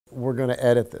We're going to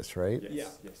edit this, right?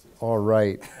 Yes. All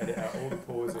right. Edit out all the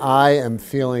pauses. I am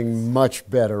feeling much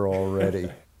better already.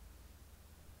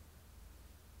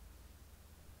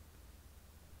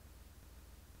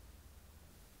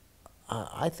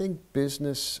 I think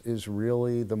business is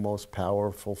really the most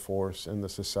powerful force in the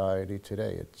society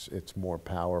today. It's more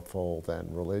powerful than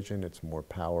religion. It's more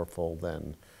powerful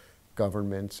than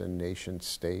governments and nation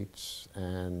states.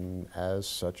 And as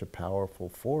such a powerful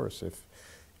force,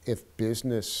 if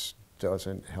business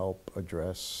doesn't help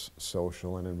address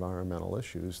social and environmental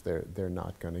issues, they're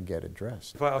not going to get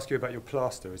addressed. If I ask you about your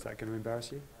plaster, is that going to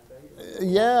embarrass you?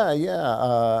 Yeah.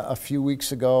 A few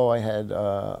weeks ago, I had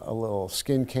a little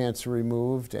skin cancer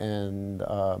removed, and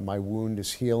my wound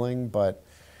is healing, but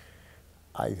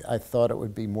I thought it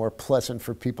would be more pleasant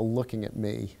for people looking at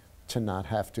me to not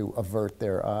have to avert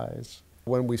their eyes.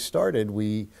 When we started,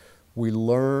 we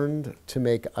learned to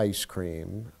make ice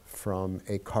cream from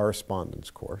a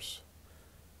correspondence course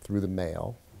through the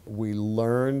mail. We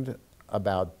learned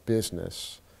about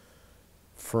business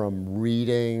from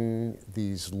reading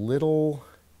these little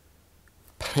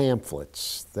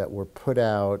pamphlets that were put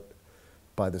out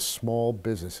by the Small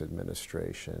Business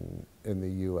Administration in the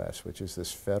US, which is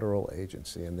this federal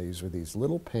agency. And these were these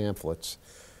little pamphlets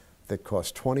that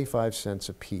cost 25 cents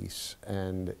a piece,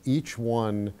 and each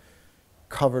one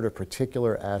covered a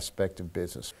particular aspect of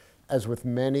business. As with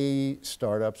many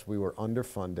startups, we were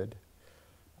underfunded.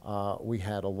 We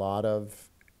had a lot of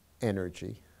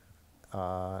energy.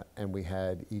 And we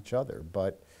had each other,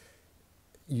 but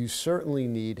you certainly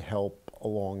need help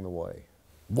along the way.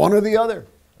 One or the other,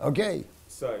 okay.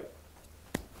 So,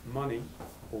 money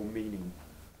or meaning?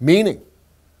 Meaning.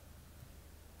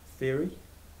 Theory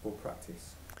or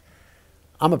practice?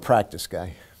 I'm a practice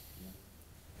guy.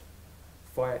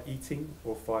 Fire eating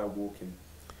or fire walking?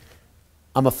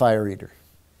 I'm a fire eater.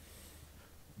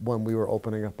 When we were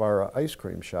opening up our ice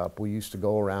cream shop, we used to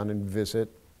go around and visit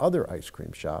other ice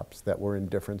cream shops that were in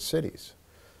different cities.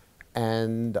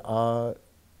 And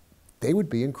they would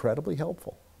be incredibly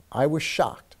helpful. I was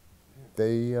shocked.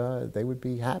 They would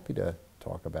be happy to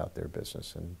talk about their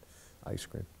business and ice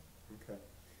cream. Okay.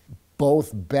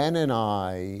 Both Ben and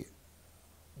I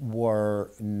were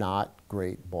not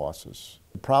great bosses.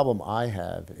 The problem I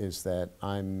have is that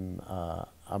I'm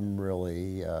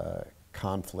really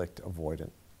conflict avoidant.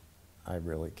 I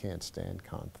really can't stand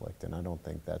conflict, and I don't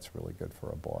think that's really good for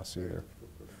a boss either.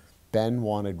 Ben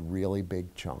wanted really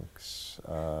big chunks.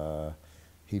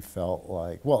 He felt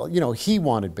like, well, he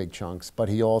wanted big chunks, but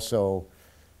he also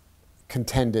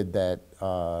contended that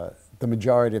the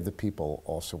majority of the people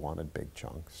also wanted big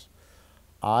chunks.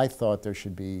 I thought there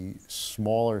should be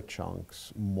smaller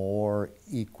chunks, more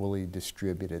equally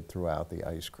distributed throughout the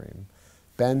ice cream.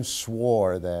 Ben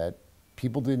swore that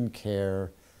people didn't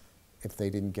care if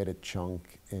they didn't get a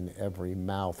chunk in every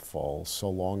mouthful, so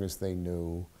long as they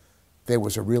knew there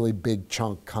was a really big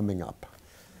chunk coming up.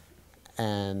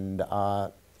 And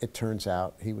it turns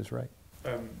out he was right.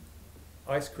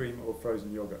 Ice cream or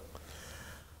frozen yogurt?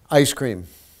 Ice cream.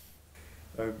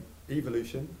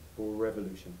 Evolution or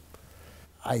revolution?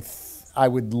 I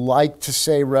would like to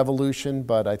say revolution,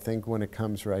 but I think when it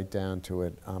comes right down to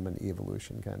it, I'm an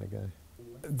evolution kind of guy.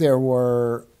 There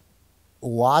were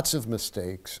lots of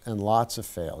mistakes and lots of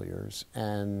failures,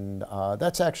 and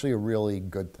that's actually a really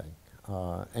good thing.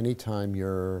 Anytime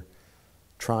you're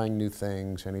trying new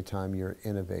things, anytime you're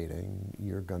innovating,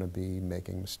 you're going to be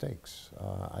making mistakes.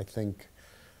 I think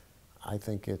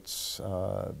it's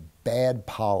bad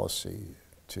policy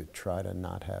to try to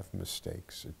not have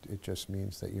mistakes. It just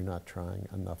means that you're not trying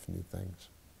enough new things.